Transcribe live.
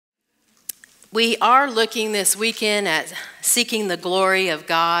We are looking this weekend at seeking the glory of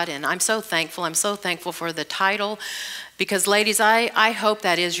God, and I'm so thankful. I'm so thankful for the title because, ladies, I hope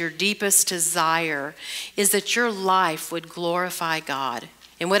that is your deepest desire, is that your life would glorify God.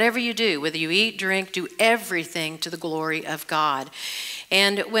 And whatever you do, whether you eat, drink, do everything to the glory of God.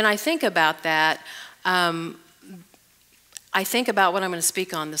 And when I think about that, I think about what I'm going to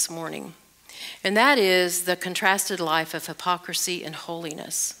speak on this morning. And that is the contrasted life of hypocrisy and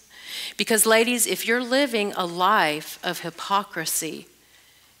holiness. Because, ladies, if you're living a life of hypocrisy,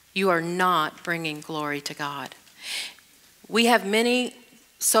 you are not bringing glory to God. We have many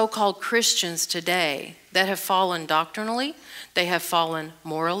so-called Christians today that have fallen doctrinally, they have fallen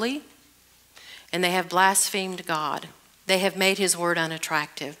morally, and they have blasphemed God. They have made His word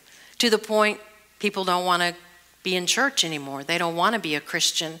unattractive to the point people don't want to be in church anymore. They don't want to be a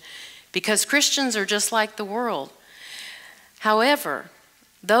Christian because Christians are just like the world. However,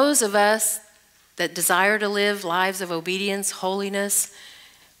 those of us that desire to live lives of obedience, holiness,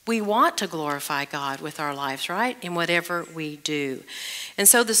 we want to glorify God with our lives, right? In whatever we do. And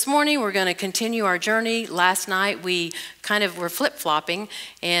so this morning we're going to continue our journey. Last night we were flip-flopping,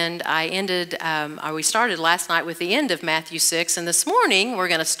 and we started last night with the end of Matthew 6, and this morning we're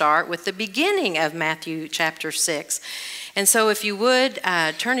going to start with the beginning of Matthew chapter 6. And so if you would,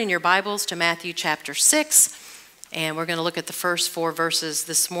 turn in your Bibles to Matthew chapter 6, and we're going to look at the first 4 verses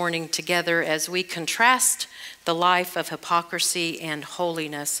this morning together as we contrast the life of hypocrisy and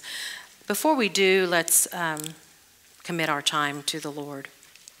holiness. Before we do, let's commit our time to the Lord.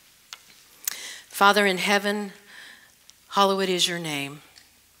 Father in heaven, hallowed is your name.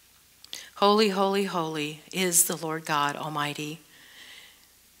 Holy, holy, holy is the Lord God Almighty.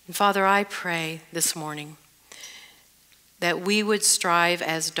 And Father, I pray this morning that we would strive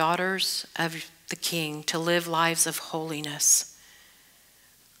as daughters of the King to live lives of holiness.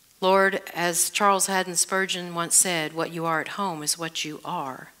 Lord, as Charles Haddon Spurgeon once said, what you are at home is what you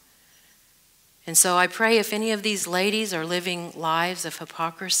are. And so I pray if any of these ladies are living lives of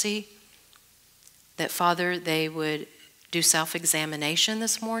hypocrisy, that, Father, they would do self-examination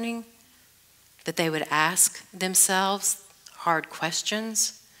this morning, that they would ask themselves hard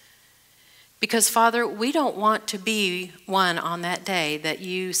questions. Because, Father, we don't want to be one on that day that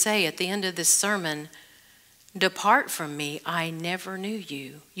you say at the end of this sermon, "Depart from me, I never knew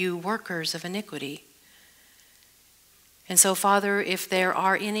you, you workers of iniquity." And so, Father, if there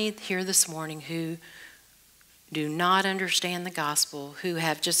are any here this morning who do not understand the gospel, who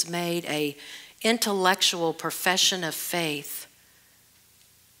have just made an intellectual profession of faith,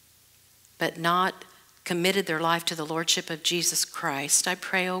 but not committed their life to the Lordship of Jesus Christ, I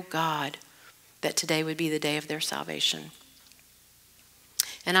pray, oh God, that today would be the day of their salvation.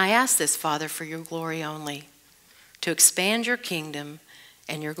 And I ask this, Father, for your glory only, to expand your kingdom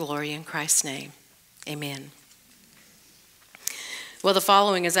and your glory in Christ's name. Amen. Well, the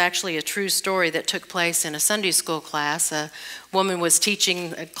following is actually a true story that took place in a Sunday school class. A woman was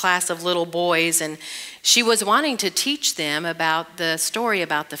teaching a class of little boys, and she was wanting to teach them about the story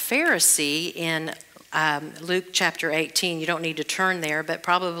about the Pharisee in Luke chapter 18. You don't need to turn there, but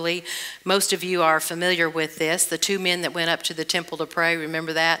probably most of you are familiar with this. The 2 men that went up to the temple to pray,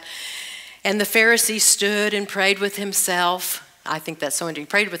 remember that? And the Pharisee stood and prayed with himself. I think that's so interesting. He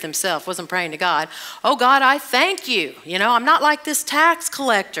prayed with himself, wasn't praying to God. "Oh God, I thank you. I'm not like this tax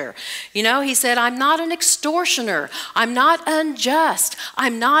collector." He said, "I'm not an extortioner. I'm not unjust.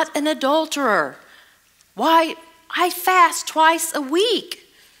 I'm not an adulterer. Why, I fast twice a week.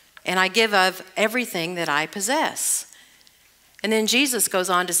 And I give of everything that I possess." And then Jesus goes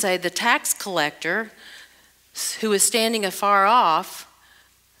on to say, the tax collector, who was standing afar off,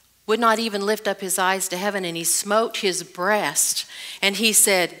 would not even lift up his eyes to heaven, and he smote his breast, and he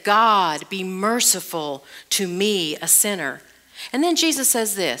said, "God, be merciful to me, a sinner." And then Jesus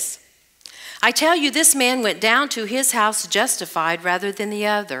says this, "I tell you, this man went down to his house justified rather than the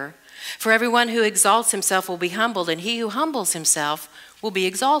other. For everyone who exalts himself will be humbled, and he who humbles himself will be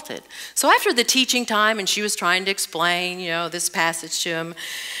exalted." So after the teaching time, and she was trying to explain, this passage to him,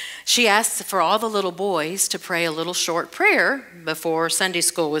 she asked for all the little boys to pray a little short prayer before Sunday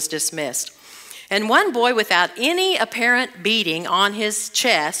school was dismissed. And one boy, without any apparent beating on his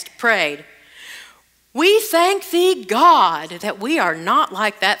chest, prayed, "We thank thee, God, that we are not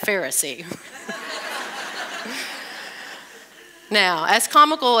like that Pharisee." Now, as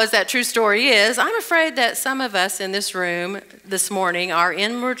comical as that true story is, I'm afraid that some of us in this room this morning are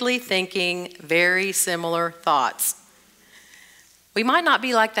inwardly thinking very similar thoughts. We might not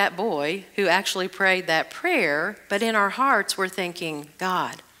be like that boy who actually prayed that prayer, but in our hearts we're thinking,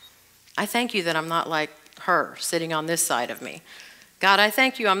 "God, I thank you that I'm not like her sitting on this side of me. God, I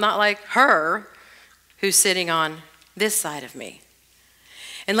thank you I'm not like her who's sitting on this side of me.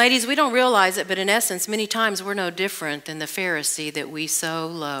 And ladies, we don't realize it, but in essence, many times we're no different than the Pharisee that we so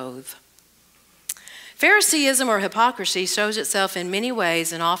loathe. Phariseeism or hypocrisy shows itself in many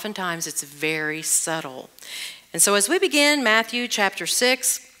ways, and oftentimes it's very subtle. And so as we begin Matthew chapter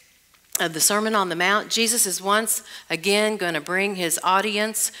 6 of the Sermon on the Mount, Jesus is once again going to bring his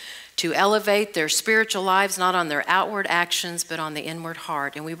audience to elevate their spiritual lives, not on their outward actions, but on the inward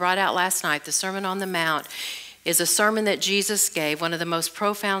heart. And we brought out last night, the Sermon on the Mount is a sermon that Jesus gave, one of the most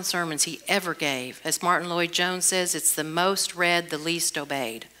profound sermons he ever gave. As Martin Lloyd-Jones says, it's the most read, the least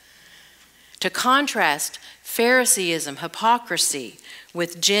obeyed. To contrast Phariseeism, hypocrisy,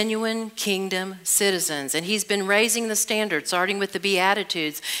 with genuine kingdom citizens. And he's been raising the standard, starting with the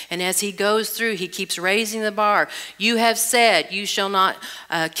Beatitudes. And as he goes through, he keeps raising the bar. You have said, you shall not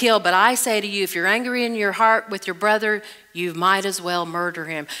kill. But I say to you, if you're angry in your heart with your brother, you might as well murder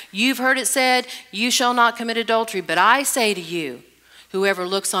him. You've heard it said, you shall not commit adultery. But I say to you, whoever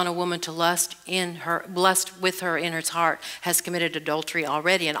looks on a woman to lust with her in his heart has committed adultery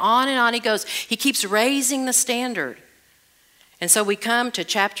already. And on he goes. He keeps raising the standard. And so we come to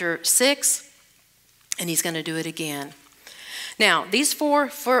chapter 6, and he's going to do it again. Now, these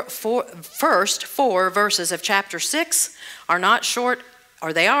first four verses of chapter 6 are not short,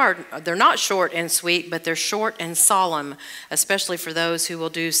 or they're not short and sweet, but they're short and solemn, especially for those who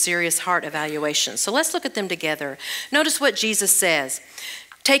will do serious heart evaluations. So let's look at them together. Notice what Jesus says.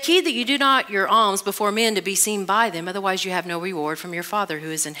 Take heed that you do not your alms before men to be seen by them, otherwise you have no reward from your Father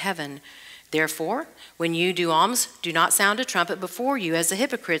who is in heaven. Therefore, when you do alms, do not sound a trumpet before you, as the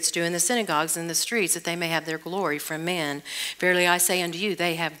hypocrites do in the synagogues and the streets, that they may have their glory from men. Verily I say unto you,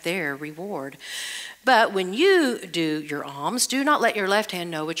 they have their reward. But when you do your alms, do not let your left hand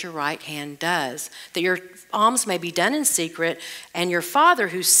know what your right hand does, that your alms may be done in secret, and your Father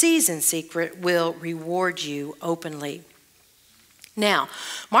who sees in secret will reward you openly. Now,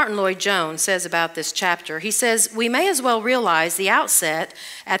 Martin Lloyd-Jones says about this chapter, he says, we may as well realize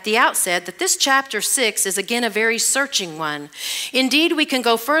at the outset that this chapter 6 is again a very searching one. Indeed, we can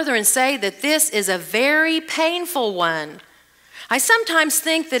go further and say that this is a very painful one. I sometimes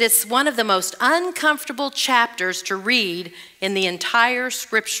think that it's one of the most uncomfortable chapters to read in the entire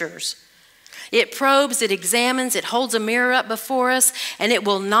scriptures. It probes, it examines, it holds a mirror up before us, and it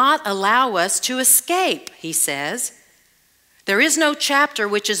will not allow us to escape, he says. There is no chapter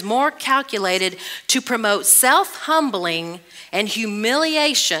which is more calculated to promote self-humbling and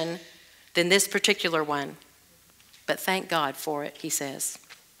humiliation than this particular one. But thank God for it, he says.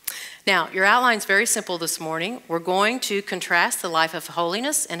 Now, your outline's very simple this morning. We're going to contrast the life of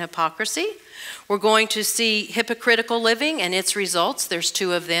holiness and hypocrisy. We're going to see hypocritical living and its results. There's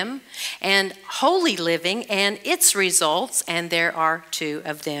two of them. And holy living and its results. And there are two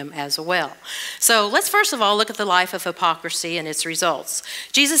of them as well. So let's first of all look at the life of hypocrisy and its results.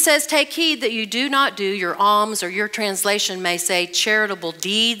 Jesus says, take heed that you do not do your alms, or your translation may say charitable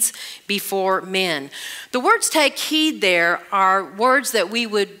deeds before men. The words take heed there are words that we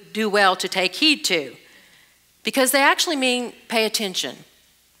would do well to take heed to, because they actually mean pay attention.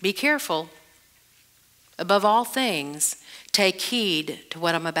 Be careful. Above all things, take heed to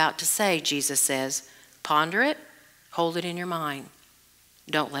what I'm about to say, Jesus says. Ponder it, hold it in your mind.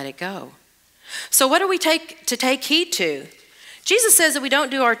 Don't let it go. So what are we to take heed to? Jesus says that we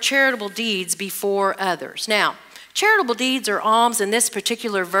don't do our charitable deeds before others. Now, charitable deeds or alms in this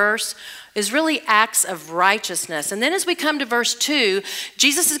particular verse is really acts of righteousness. And then as we come to verse 2,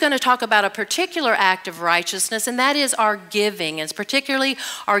 Jesus is going to talk about a particular act of righteousness, and that is our giving, and particularly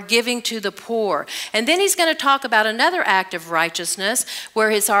our giving to the poor. And then he's going to talk about another act of righteousness,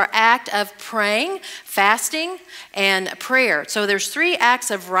 where it's our act of praying, fasting, and prayer. So there's three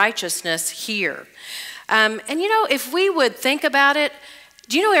acts of righteousness here. And you know, if we would think about it,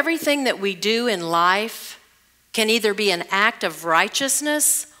 do you know everything that we do in life can either be an act of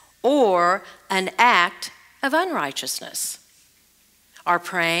righteousness or an act of unrighteousness? Our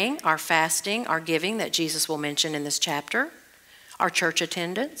praying, our fasting, our giving that Jesus will mention in this chapter, our church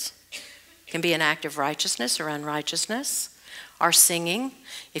attendance can be an act of righteousness or unrighteousness. Our singing,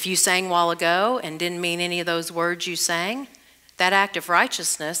 if you sang a while ago and didn't mean any of those words you sang, that act of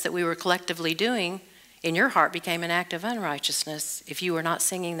righteousness that we were collectively doing in your heart became an act of unrighteousness if you were not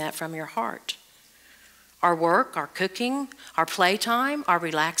singing that from your heart. Our work, our cooking, our playtime, our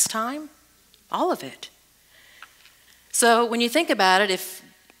relaxed time, all of it. So when you think about it, if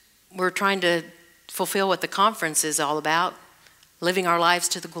we're trying to fulfill what the conference is all about, living our lives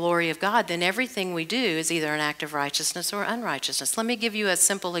to the glory of God, then everything we do is either an act of righteousness or unrighteousness. Let me give you a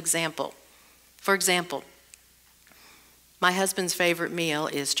simple example. For example, My husband's favorite meal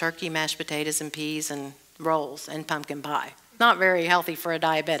is turkey, mashed potatoes, and peas, and rolls, and pumpkin pie. Not very healthy for a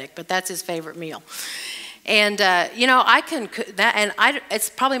diabetic, but that's his favorite meal. And, I can cook that, and it's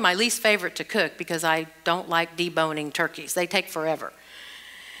probably my least favorite to cook because I don't like deboning turkeys. They take forever.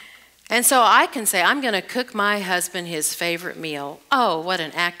 And so I can say, I'm going to cook my husband his favorite meal. Oh, what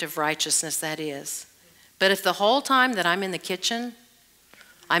an act of righteousness that is. But if the whole time that I'm in the kitchen,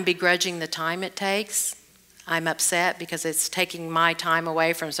 I'm begrudging the time it takes, I'm upset because it's taking my time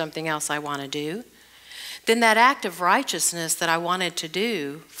away from something else I want to do, then that act of righteousness that I wanted to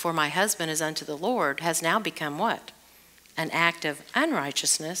do for my husband as unto the Lord has now become what? An act of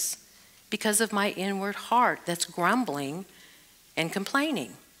unrighteousness because of my inward heart that's grumbling and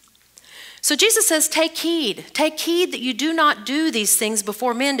complaining. So Jesus says, take heed that you do not do these things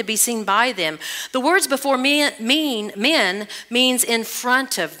before men to be seen by them. The words before men means in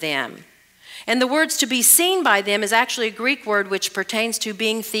front of them. And the words to be seen by them is actually a Greek word which pertains to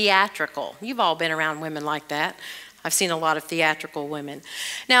being theatrical. You've all been around women like that. I've seen a lot of theatrical women.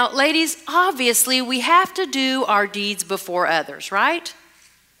 Now, ladies, obviously we have to do our deeds before others, right?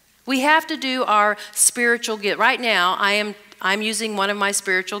 We have to do our spiritual gift. Right now, I'm using one of my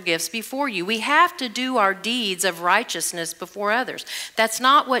spiritual gifts before you. We have to do our deeds of righteousness before others. That's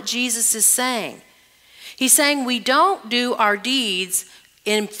not what Jesus is saying. He's saying we don't do our deeds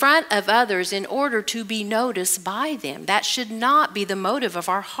in front of others in order to be noticed by them. That should not be the motive of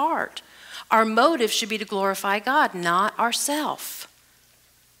our heart. Our motive should be to glorify God, not ourselves.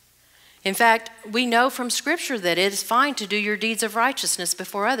 In fact, we know from Scripture that it is fine to do your deeds of righteousness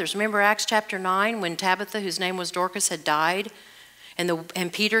before others. Remember Acts chapter 9 when Tabitha, whose name was Dorcas, had died?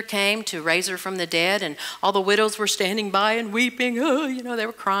 And Peter came to raise her from the dead, and all the widows were standing by and weeping. Oh, they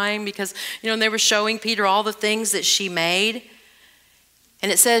were crying because, they were showing Peter all the things that she made.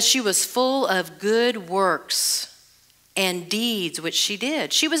 And it says she was full of good works and deeds which she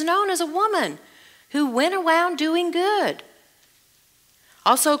did. She was known as a woman who went around doing good.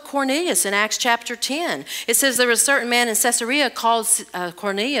 Also Cornelius in Acts chapter 10. It says there was a certain man in Caesarea called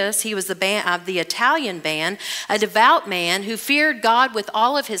Cornelius. He was the Italian band, a devout man who feared God with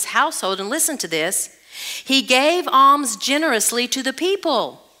all of his household. And listen to this. He gave alms generously to the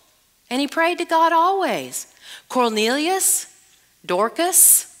people. And he prayed to God always. Cornelius,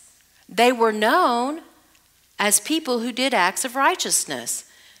 Dorcas, they were known as people who did acts of righteousness.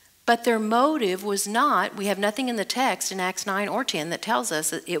 But their motive was not, we have nothing in the text in Acts 9 or 10 that tells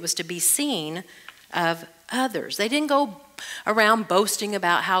us that it was to be seen of others. They didn't go around boasting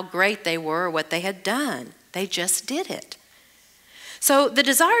about how great they were or what they had done. They just did it. So the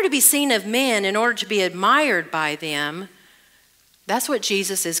desire to be seen of men in order to be admired by them, that's what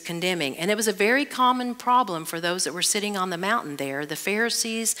Jesus is condemning. And it was a very common problem for those that were sitting on the mountain there, the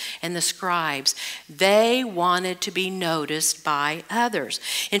Pharisees and the scribes. They wanted to be noticed by others.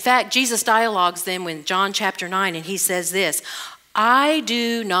 In fact, Jesus dialogues them in John chapter 9, and he says this, I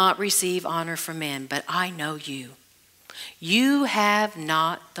do not receive honor from men, but I know you. You have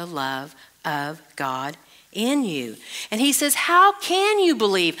not the love of God in you. And he says, how can you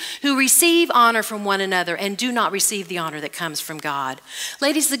believe who receive honor from one another and do not receive the honor that comes from God?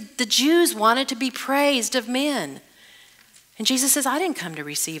 Ladies, the Jews wanted to be praised of men. And Jesus says, I didn't come to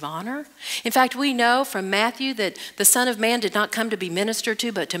receive honor. In fact, we know from Matthew that the Son of Man did not come to be ministered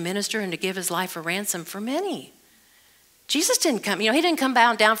to, but to minister and to give his life a ransom for many. Jesus didn't come, he didn't come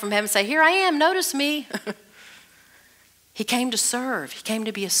bound down from heaven and say, here I am, notice me. He came to serve. He came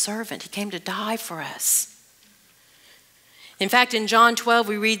to be a servant. He came to die for us. In fact, in John 12,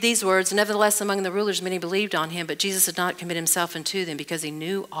 we read these words, nevertheless, among the rulers, many believed on him, but Jesus did not commit himself unto them because he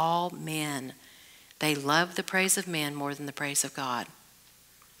knew all men. They loved the praise of men more than the praise of God.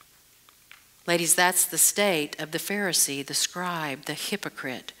 Ladies, that's the state of the Pharisee, the scribe, the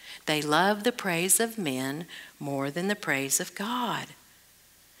hypocrite. They love the praise of men more than the praise of God.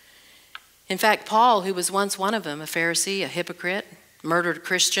 In fact, Paul, who was once one of them, a Pharisee, a hypocrite, murdered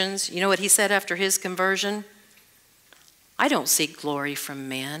Christians, you know what he said after his conversion? I don't seek glory from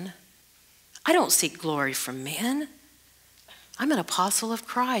men. I don't seek glory from men. I'm an apostle of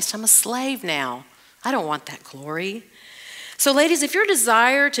Christ. I'm a slave now. I don't want that glory. So ladies, if your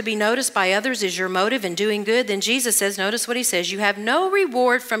desire to be noticed by others is your motive in doing good, then Jesus says, notice what he says, you have no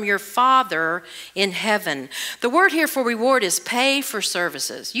reward from your Father in heaven. The word here for reward is pay for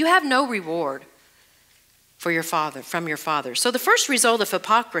services. You have no reward for your Father, from your Father. So the first result of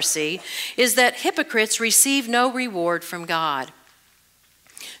hypocrisy is that hypocrites receive no reward from God.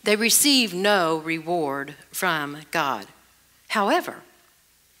 They receive no reward from God. However,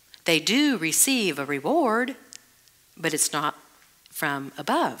 they do receive a reward, but it's not from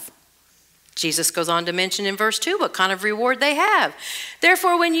above. Jesus goes on to mention in verse 2 what kind of reward they have.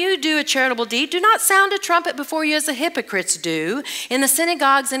 Therefore, when you do a charitable deed, do not sound a trumpet before you as the hypocrites do in the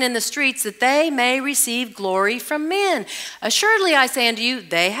synagogues and in the streets, that they may receive glory from men. Assuredly, I say unto you,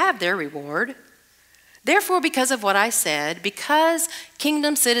 they have their reward. Therefore, because of what I said, because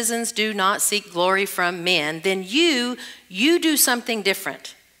kingdom citizens do not seek glory from men, then you do something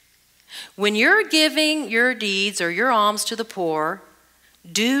different. When you're giving your deeds or your alms to the poor,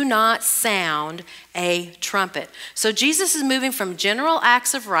 do not sound a trumpet. So Jesus is moving from general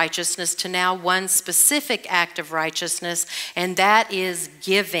acts of righteousness to now one specific act of righteousness, and that is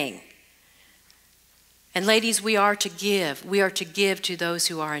giving. And ladies, we are to give. We are to give to those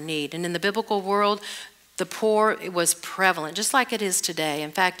who are in need. And in the biblical world, the poor, it was prevalent, just like it is today.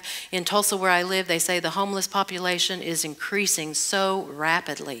 In fact, in Tulsa where I live, they say the homeless population is increasing so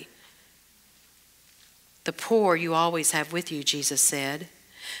rapidly. The poor you always have with you, Jesus said.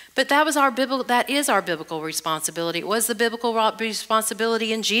 But that is our biblical responsibility. It was the biblical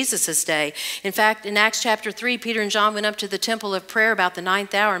responsibility in Jesus' day. In fact, in Acts chapter 3, Peter and John went up to the temple of prayer about the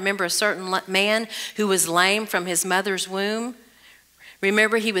 9th hour. Remember a certain man who was lame from his mother's womb?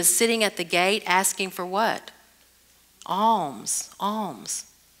 Remember, he was sitting at the gate asking for what? Alms.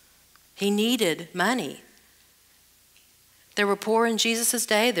 He needed money. There were poor in Jesus'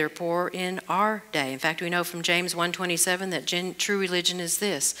 day. They're poor in our day. In fact, we know from James 1:27 that true religion is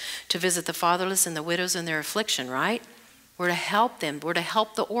this, to visit the fatherless and the widows in their affliction, right? We're to help them. We're to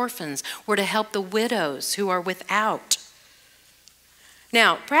help the orphans. We're to help the widows who are without.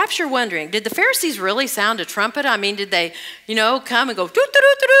 Now, perhaps you're wondering, did the Pharisees really sound a trumpet? I mean, did they, come and go,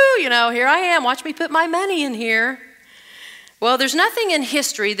 doo-doo-doo-doo-doo, here I am, watch me put my money in here. Well, there's nothing in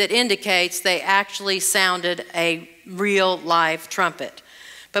history that indicates they actually sounded a real live trumpet.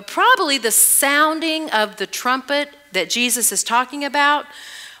 But probably the sounding of the trumpet that Jesus is talking about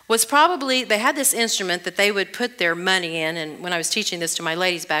was probably, they had this instrument that they would put their money in. And when I was teaching this to my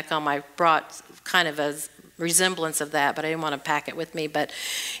ladies back home, I brought kind of a resemblance of that, but I didn't want to pack it with me. But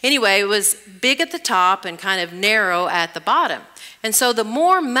anyway, it was big at the top and kind of narrow at the bottom. And so the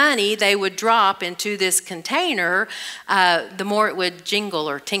more money they would drop into this container, the more it would jingle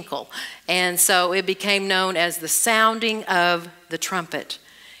or tinkle. And so it became known as the sounding of the trumpet.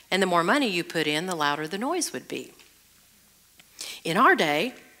 And the more money you put in, the louder the noise would be. In our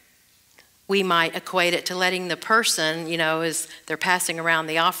day, we might equate it to letting the person, as they're passing around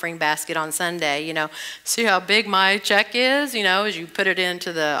the offering basket on Sunday, see how big my check is, as you put it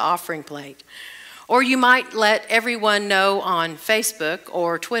into the offering plate. Or you might let everyone know on Facebook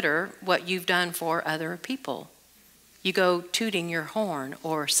or Twitter what you've done for other people. You go tooting your horn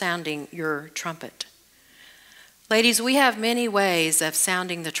or sounding your trumpet. Ladies, we have many ways of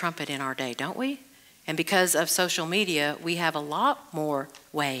sounding the trumpet in our day, don't we? And because of social media, we have a lot more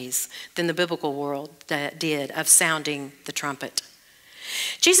ways than the biblical world did of sounding the trumpet.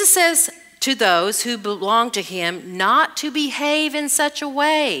 Jesus says to those who belong to him not to behave in such a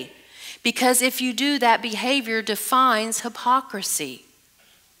way, because if you do, that behavior defines hypocrisy.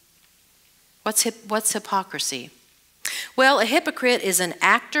 What's hypocrisy? Well, a hypocrite is an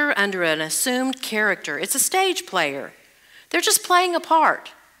actor under an assumed character. It's a stage player. They're just playing a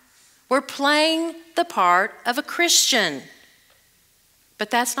part. We're playing the part of a Christian.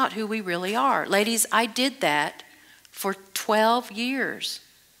 But that's not who we really are. Ladies, I did that for 12 years.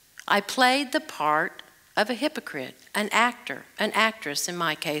 I played the part of a hypocrite, an actor, an actress in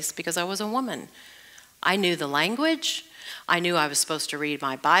my case, because I was a woman. I knew the language. I knew I was supposed to read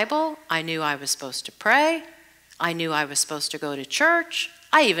my Bible. I knew I was supposed to pray. I knew I was supposed to go to church.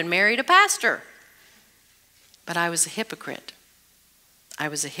 I even married a pastor. But I was a hypocrite. I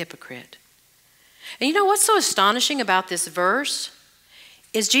was a hypocrite. And you know what's so astonishing about this verse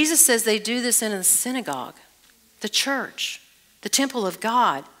is Jesus says they do this in a synagogue, the church, the temple of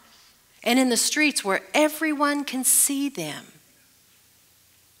God, and in the streets where everyone can see them.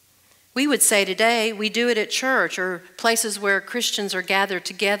 We would say today we do it at church or places where Christians are gathered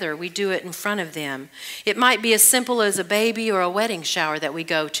together. We do it in front of them. It might be as simple as a baby or a wedding shower that we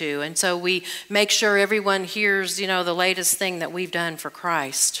go to, and so we make sure everyone hears, the latest thing that we've done for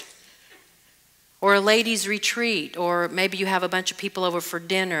Christ. Or a ladies' retreat, or maybe you have a bunch of people over for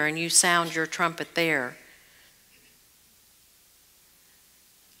dinner and you sound your trumpet there.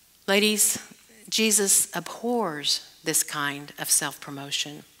 Ladies, Jesus abhors this kind of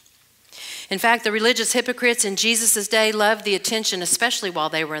self-promotion. In fact, the religious hypocrites in Jesus' day loved the attention, especially while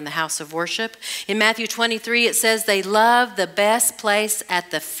they were in the house of worship. In Matthew 23, it says they loved the best place at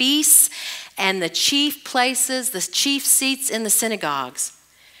the feasts and the chief places, the chief seats in the synagogues.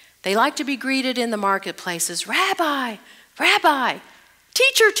 They liked to be greeted in the marketplaces, Rabbi, Rabbi,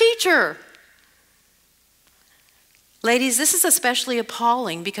 teacher, teacher. Ladies, this is especially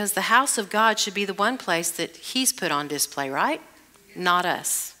appalling because the house of God should be the one place that he's put on display, right? Not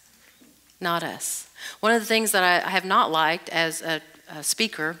us. Not us. One of the things that I have not liked as a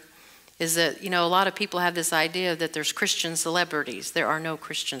speaker is that, a lot of people have this idea that there's Christian celebrities. There are no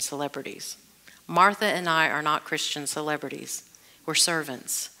Christian celebrities. Martha and I are not Christian celebrities. We're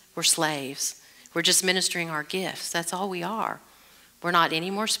servants. We're slaves. We're just ministering our gifts. That's all we are. We're not any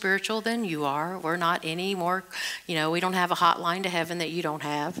more spiritual than you are. We're not any more, we don't have a hotline to heaven that you don't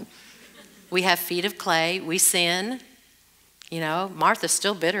have. We have feet of clay. We sin. Martha's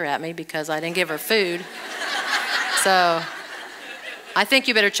still bitter at me because I didn't give her food. So I think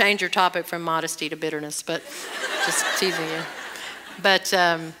you better change your topic from modesty to bitterness, but just teasing you. But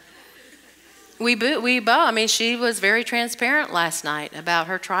she was very transparent last night about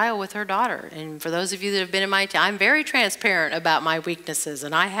her trial with her daughter. And for those of you that have been in my time, I'm very transparent about my weaknesses,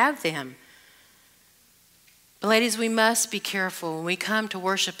 and I have them. But ladies, we must be careful when we come to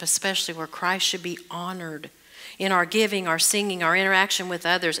worship, especially where Christ should be honored in our giving, our singing, our interaction with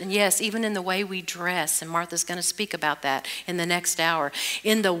others. And yes, even in the way we dress. And Martha's going to speak about that in the next hour.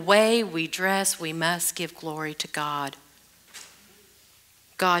 In the way we dress, we must give glory to God.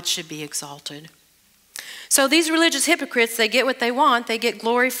 God should be exalted. So these religious hypocrites, they get what they want. They get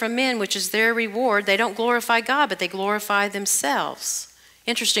glory from men, which is their reward. They don't glorify God, but they glorify themselves.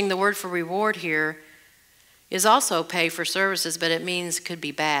 Interesting, the word for reward here is also pay for services, but it means could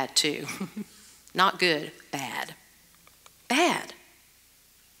be bad too. Not good, bad. Bad.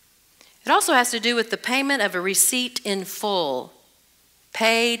 It also has to do with the payment of a receipt in full.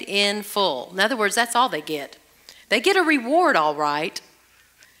 Paid in full. In other words, that's all they get. They get a reward, all right.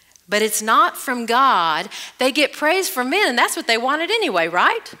 But it's not from God. They get praise from men, and that's what they wanted anyway,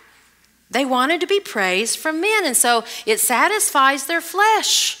 right? They wanted to be praised from men, and so it satisfies their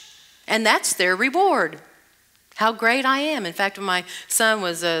flesh, and that's their reward. How great I am. In fact, when my son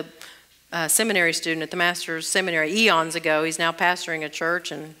was a seminary student at the Master's Seminary eons ago, he's now pastoring a church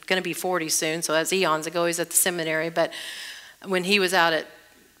and going to be 40 soon, so that's eons ago he's at the seminary. But when he was out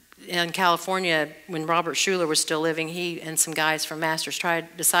in California, when Robert Schuller was still living, he and some guys from Masters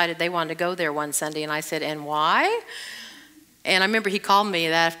decided they wanted to go there one Sunday. And I said, and why? And I remember he called me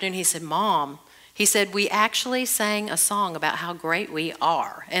that afternoon. He said, Mom, he said, we actually sang a song about how great we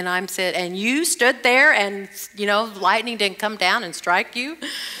are. And I said, and you stood there and, lightning didn't come down and strike you?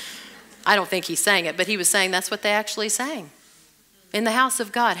 I don't think he sang it, but he was saying that's what they actually sang. In the house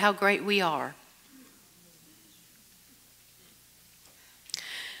of God, how great we are.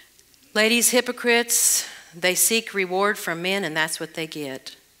 Ladies, hypocrites, they seek reward from men, and that's what they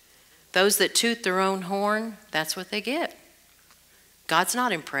get. Those that toot their own horn, that's what they get. God's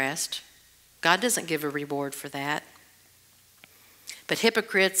not impressed. God doesn't give a reward for that. But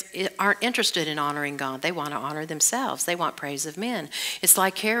hypocrites aren't interested in honoring God. They want to honor themselves. They want praise of men. It's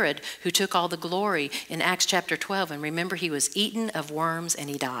like Herod, who took all the glory in Acts chapter 12. And remember, he was eaten of worms and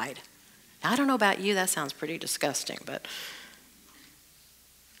he died. Now, I don't know about you. That sounds pretty disgusting, but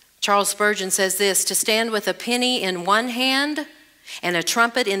Charles Spurgeon says this, to stand with a penny in one hand and a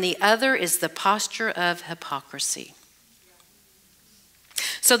trumpet in the other is the posture of hypocrisy.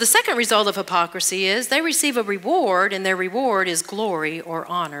 So the second result of hypocrisy is they receive a reward, and their reward is glory or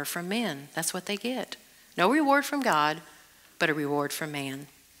honor from men. That's what they get. No reward from God, but a reward from man.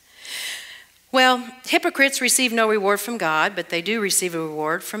 Well, hypocrites receive no reward from God, but they do receive a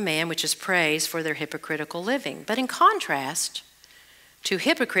reward from man, which is praise for their hypocritical living. But in contrast to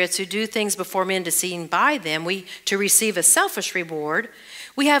hypocrites who do things before men to seen by them, to receive a selfish reward,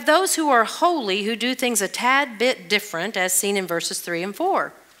 we have those who are holy who do things a tad bit different, as seen in verses 3 and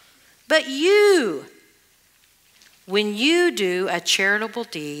 4. But you, when you do a charitable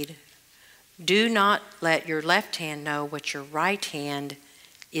deed, do not let your left hand know what your right hand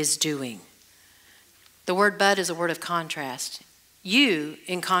is doing. The word but is a word of contrast. You,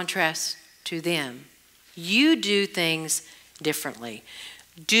 in contrast to them, you do things differently.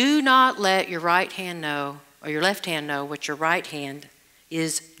 Do not let your right hand know, or your left hand know what your right hand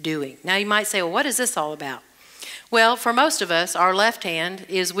is doing. Now you might say, well, what is this all about? Well, for most of us, our left hand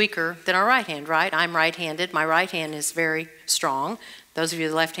is weaker than our right hand, right? I'm right-handed. My right hand is very strong. Those of you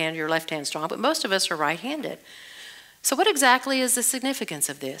with left-handed, your left hand's strong, but most of us are right-handed. So what exactly is the significance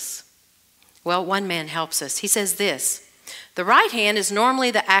of this? Well, one man helps us. He says this, the right hand is normally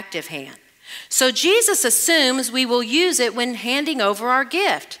the active hand. So Jesus assumes we will use it when handing over our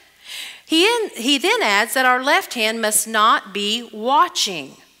gift. He then adds that our left hand must not be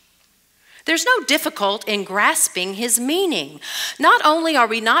watching. There's no difficulty in grasping his meaning. Not only are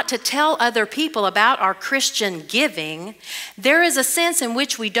we not to tell other people about our Christian giving, there is a sense in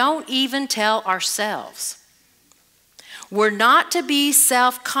which we don't even tell ourselves. We're not to be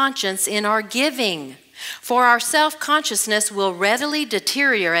self-conscious in our giving, for our self-consciousness will readily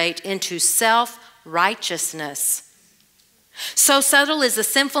deteriorate into self-righteousness. So subtle is the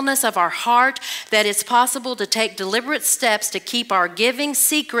sinfulness of our heart that it's possible to take deliberate steps to keep our giving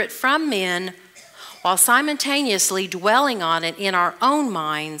secret from men while simultaneously dwelling on it in our own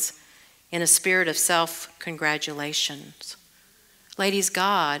minds in a spirit of self-congratulations. Ladies,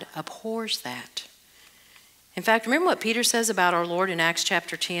 God abhors that. In fact, remember what Peter says about our Lord in Acts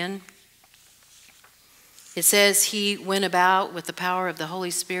chapter 10? It says he went about with the power of the Holy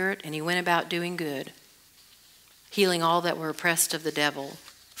Spirit, and he went about doing good, healing all that were oppressed of the devil,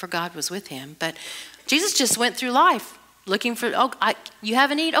 for God was with him. But Jesus just went through life looking for, you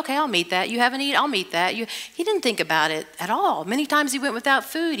have a need? Okay, I'll meet that. You have a need? I'll meet that. He didn't think about it at all. Many times he went without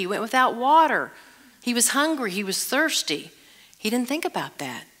food. He went without water. He was hungry. He was thirsty. He didn't think about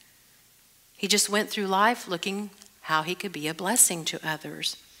that. He just went through life looking how he could be a blessing to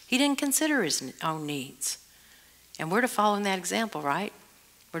others. He didn't consider his own needs. And we're to follow in that example, right?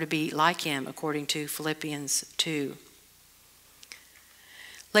 We're to be like him according to Philippians 2.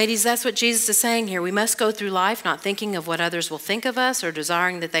 Ladies, that's what Jesus is saying here. We must go through life not thinking of what others will think of us or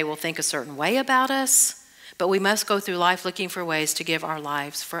desiring that they will think a certain way about us, but we must go through life looking for ways to give our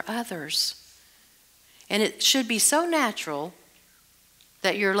lives for others. And it should be so natural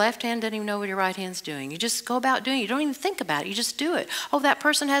that your left hand doesn't even know what your right hand's doing. You just go about doing it. You don't even think about it. You just do it. Oh, that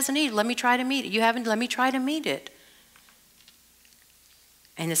person has a need. Let me try to meet it. You haven't, let me try to meet it.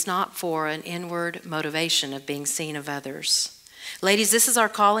 And it's not for an inward motivation of being seen of others. Ladies, this is our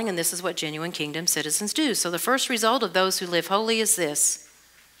calling, and this is what genuine kingdom citizens do. So the first result of those who live holy is this.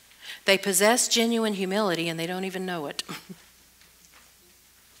 They possess genuine humility, and they don't even know it.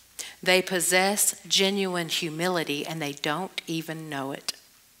 They possess genuine humility, and they don't even know it.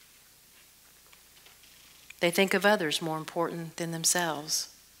 They think of others more important than themselves.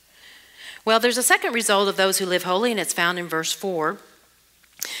 Well, there's a second result of those who live holy, and it's found in verse 4.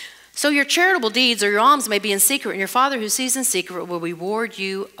 So your charitable deeds or your alms may be in secret, and your Father who sees in secret will reward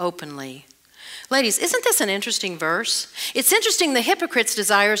you openly. Ladies, isn't this an interesting verse? It's interesting the hypocrite's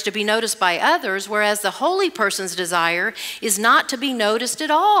desire is to be noticed by others, whereas the holy person's desire is not to be noticed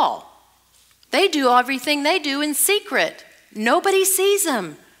at all. They do everything they do in secret. Nobody sees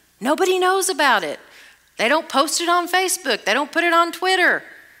them. Nobody knows about it. They don't post it on Facebook. They don't put it on Twitter.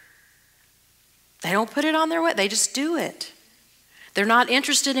 They don't put it on their web. They just do it. They're not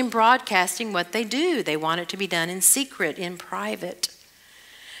interested in broadcasting what they do. They want it to be done in secret, in private.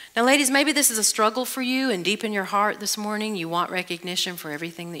 Now, ladies, maybe this is a struggle for you, and deep in your heart this morning, you want recognition for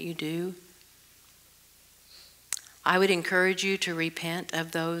everything that you do. I would encourage you to repent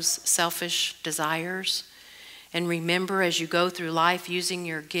of those selfish desires and remember as you go through life using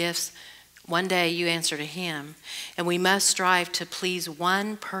your gifts, one day you answer to him. And we must strive to please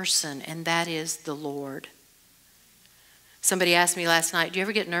one person, and that is the Lord. Somebody asked me last night, do you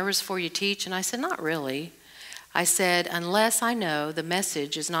ever get nervous before you teach? And I said, not really. I said, unless I know the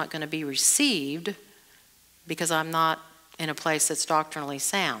message is not going to be received because I'm not in a place that's doctrinally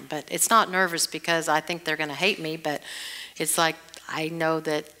sound. But it's not nervous because I think they're going to hate me, but it's like I know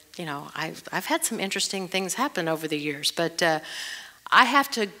that, you know, I've had some interesting things happen over the years, but I have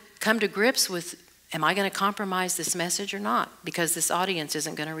to come to grips with, am I going to compromise this message or not? Because this audience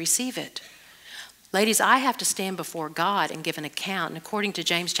isn't going to receive it. Ladies, I have to stand before God and give an account. And according to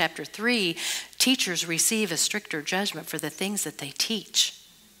James chapter 3, teachers receive a stricter judgment for the things that they teach.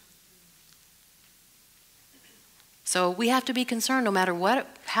 So we have to be concerned no matter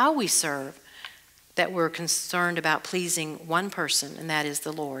how we serve, that we're concerned about pleasing one person, and that is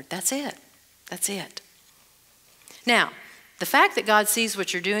the Lord. That's it. That's it. Now, the fact that God sees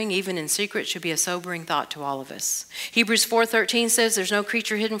what you're doing, even in secret, should be a sobering thought to all of us. Hebrews 4:13 says, there's no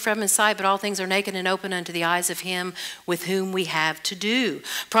creature hidden from his sight, but all things are naked and open unto the eyes of him with whom we have to do.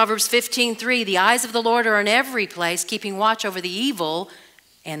 Proverbs 15:3, the eyes of the Lord are in every place, keeping watch over the evil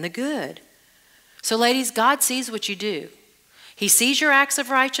and the good. So ladies, God sees what you do. He sees your acts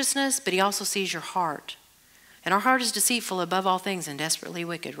of righteousness, but he also sees your heart. And our heart is deceitful above all things and desperately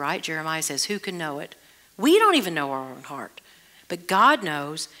wicked, right? Jeremiah says, who can know it? We don't even know our own heart. But God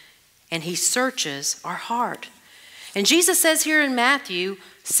knows, and he searches our heart. And Jesus says here in Matthew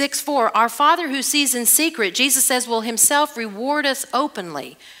 6:4, our Father who sees in secret, Jesus says, will himself reward us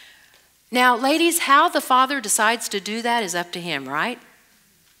openly. Now, ladies, how the Father decides to do that is up to him, right?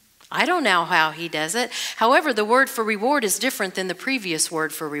 I don't know how he does it. However, the word for reward is different than the previous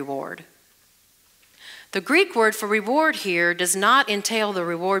word for reward. The Greek word for reward here does not entail the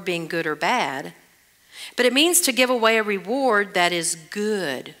reward being good or bad, but it means to give away a reward that is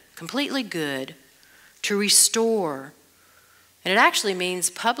good, completely good, to restore And it actually means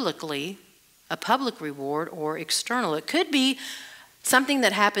publicly, a public reward or external. It could be something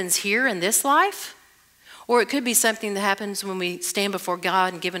that happens here in this life, or it could be something that happens when we stand before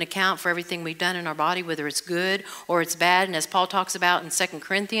God and give an account for everything we've done in our body, whether it's good or it's bad. And as Paul talks about in 2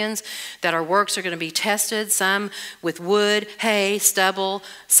 Corinthians, that our works are going to be tested, some with wood, hay, stubble,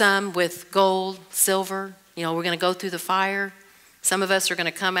 some with gold, silver. You know, we're going to go through the fire. Some of us are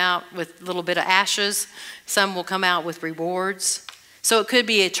going to come out with a little bit of ashes. Some will come out with rewards. So it could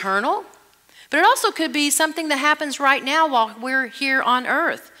be eternal, but it also could be something that happens right now while we're here on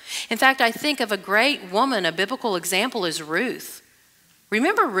earth. In fact, I think of a great woman, a biblical example is Ruth.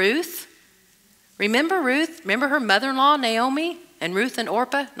 Remember Ruth? Remember Ruth? Remember her mother-in-law, Naomi, and Ruth and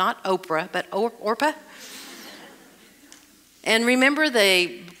Orpah? Not Oprah, but Orpah. And remember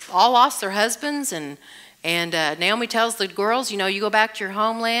they all lost their husbands, and Naomi tells the girls, you know, you go back to your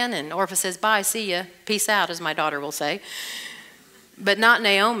homeland, and Orpah says, bye, see ya, peace out, as my daughter will say. But not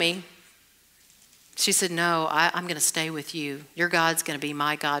Naomi. She said, no, I'm going to stay with you. Your God's going to be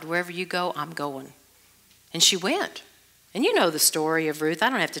my God. Wherever you go, I'm going. And she went. And you know the story of Ruth. I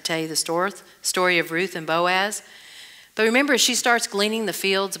don't have to tell you the story of Ruth and Boaz. But remember, as she starts gleaning the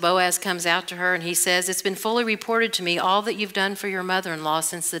fields, Boaz comes out to her and he says, it's been fully reported to me all that you've done for your mother-in-law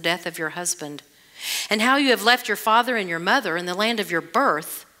since the death of your husband, and how you have left your father and your mother in the land of your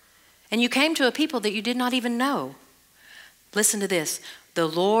birth, and you came to a people that you did not even know. Listen to this. The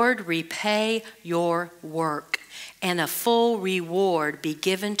Lord repay your work, and a full reward be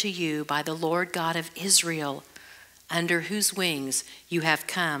given to you by the Lord God of Israel, under whose wings you have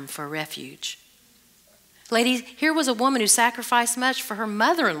come for refuge. Ladies, here was a woman who sacrificed much for her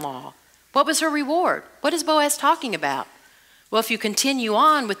mother-in-law. What was her reward? What is Boaz talking about? Well, if you continue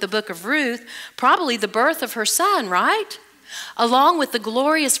on with the book of Ruth, probably the birth of her son, right? Along with the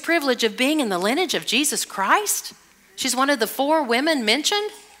glorious privilege of being in the lineage of Jesus Christ. She's one of the 4 women mentioned.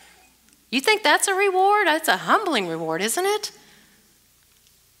 You think that's a reward? That's a humbling reward, isn't it?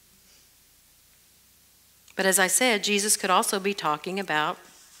 But as I said, Jesus could also be talking about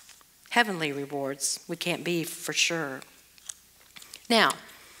heavenly rewards. We can't be for sure. Now,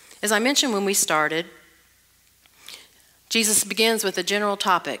 as I mentioned when we started, Jesus begins with a general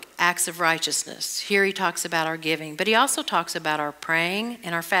topic, acts of righteousness. Here he talks about our giving, but he also talks about our praying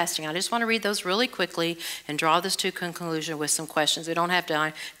and our fasting. I just want to read those really quickly and draw this to conclusion with some questions. We don't have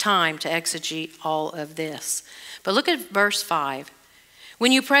time to exegete all of this. But look at verse 5.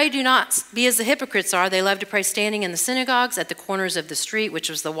 When you pray, do not be as the hypocrites are. They love to pray standing in the synagogues at the corners of the street, which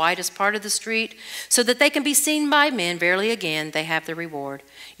was the widest part of the street, so that they can be seen by men. Verily again, they have the reward.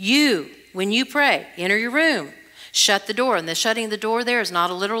 You, when you pray, enter your room. Shut the door. And the shutting the door there is not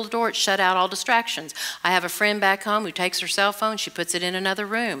a literal door. It's shut out all distractions. I have a friend back home who takes her cell phone. She puts it in another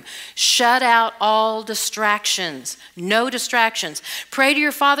room. Shut out all distractions. No distractions. Pray to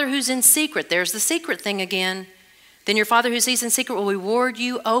your Father who's in secret. There's the secret thing again. Then your Father who sees in secret will reward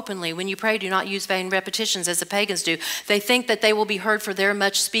you openly. When you pray, do not use vain repetitions as the pagans do. They think that they will be heard for their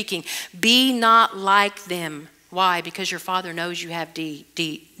much speaking. Be not like them. Why? Because your Father knows you have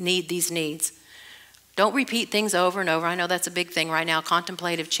these needs. Don't repeat things over and over. I know that's a big thing right now,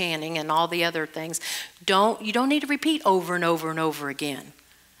 contemplative chanting and all the other things. You don't need to repeat over and over and over again.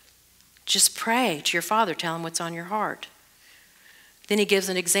 Just pray to your Father. Tell him what's on your heart. Then he gives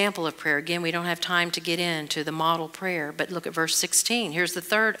an example of prayer. Again, we don't have time to get into the model prayer, but look at verse 16. Here's the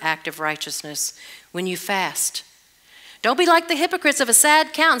third act of righteousness. When you fast, don't be like the hypocrites of a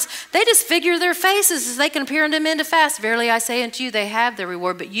sad countenance. They disfigure their faces as they can appear unto men to fast. Verily I say unto you, they have their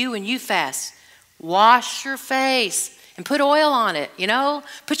reward. But you, when you fast, wash your face and put oil on it, you know.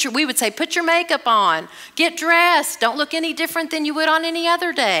 We would say, put your makeup on. Get dressed. Don't look any different than you would on any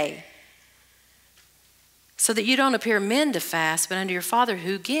other day. So that you don't appear men to fast, but unto your Father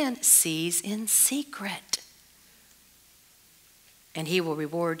who again sees in secret. And he will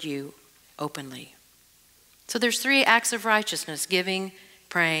reward you openly. So there's 3 acts of righteousness: giving,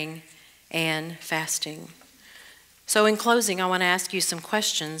 praying, and fasting. So in closing, I want to ask you some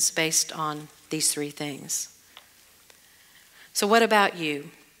questions based on these 3 things. So what about you?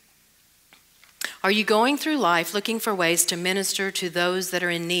 Are you going through life looking for ways to minister to those that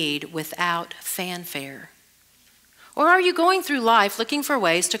are in need without fanfare? Or are you going through life looking for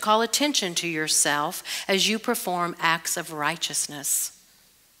ways to call attention to yourself as you perform acts of righteousness?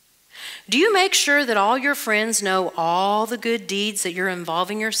 Do you make sure that all your friends know all the good deeds that you're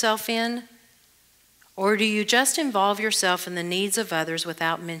involving yourself in? Or do you just involve yourself in the needs of others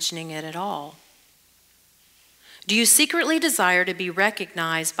without mentioning it at all? Do you secretly desire to be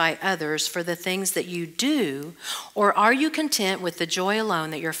recognized by others for the things that you do, or are you content with the joy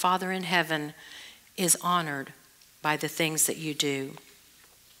alone that your Father in heaven is honored by the things that you do.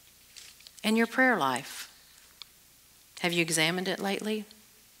 And your prayer life. Have you examined it lately?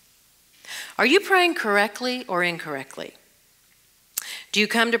 Are you praying correctly or incorrectly? Do you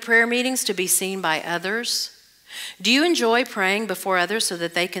come to prayer meetings to be seen by others? Do you enjoy praying before others so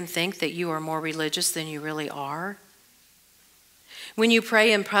that they can think that you are more religious than you really are? When you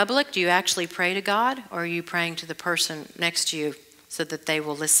pray in public, do you actually pray to God, or are you praying to the person next to you so that they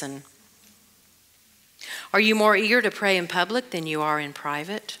will listen? Are you more eager to pray in public than you are in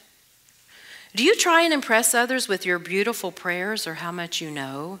private? Do you try and impress others with your beautiful prayers or how much you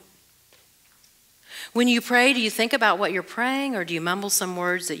know? When you pray, do you think about what you're praying, or do you mumble some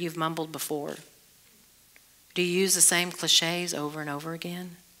words that you've mumbled before? Do you use the same cliches over and over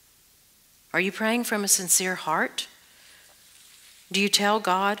again? Are you praying from a sincere heart? Do you tell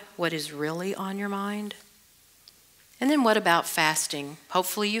God what is really on your mind? And then what about fasting?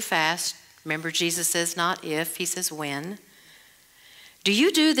 Hopefully you fast. Remember, Jesus says not if, he says when. Do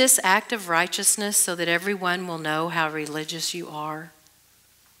you do this act of righteousness so that everyone will know how religious you are?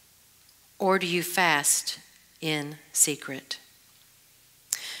 Or do you fast in secret?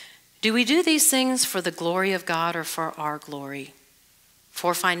 Do we do these things for the glory of God or for our glory?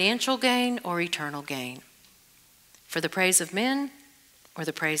 For financial gain or eternal gain? For the praise of men or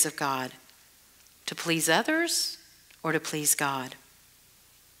the praise of God? To please others or to please God?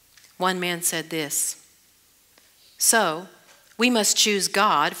 One man said this: so we must choose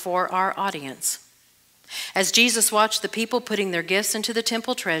God for our audience. As Jesus watched the people putting their gifts into the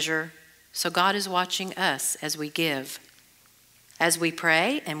temple treasure, so God is watching us as we give. As we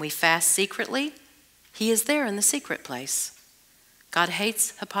pray and we fast secretly, he is there in the secret place. God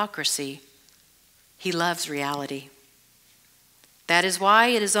hates hypocrisy. He loves reality. That is why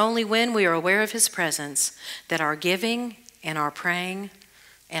it is only when we are aware of his presence that our giving and our praying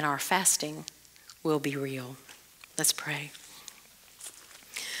and our fasting will be real. Let's pray.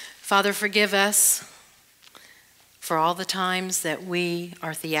 Father, forgive us for all the times that we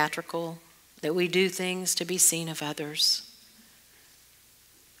are theatrical, that we do things to be seen of others.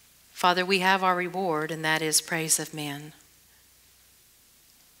 Father, we have our reward, and that is praise of men.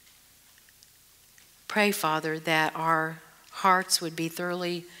 Pray, Father, that our hearts would be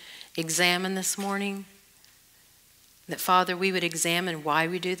thoroughly examined this morning, that, Father, we would examine why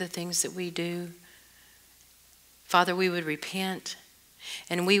we do the things that we do. Father, we would repent,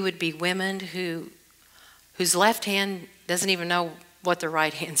 and we would be women whose left hand doesn't even know what the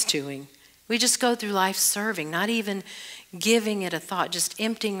right hand's doing. We just go through life serving, not even giving it a thought, just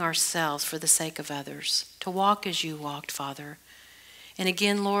emptying ourselves for the sake of others, to walk as you walked, Father. And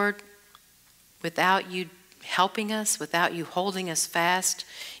again, Lord, without you helping us, without you holding us fast,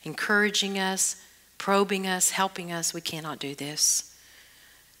 encouraging us, probing us, helping us, we cannot do this.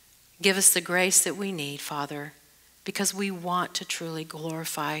 Give us the grace that we need, Father, because we want to truly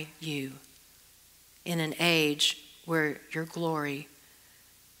glorify you in an age where your glory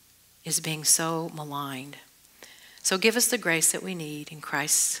is being so maligned. So give us the grace that we need in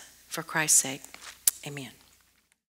Christ, for Christ's sake. Amen.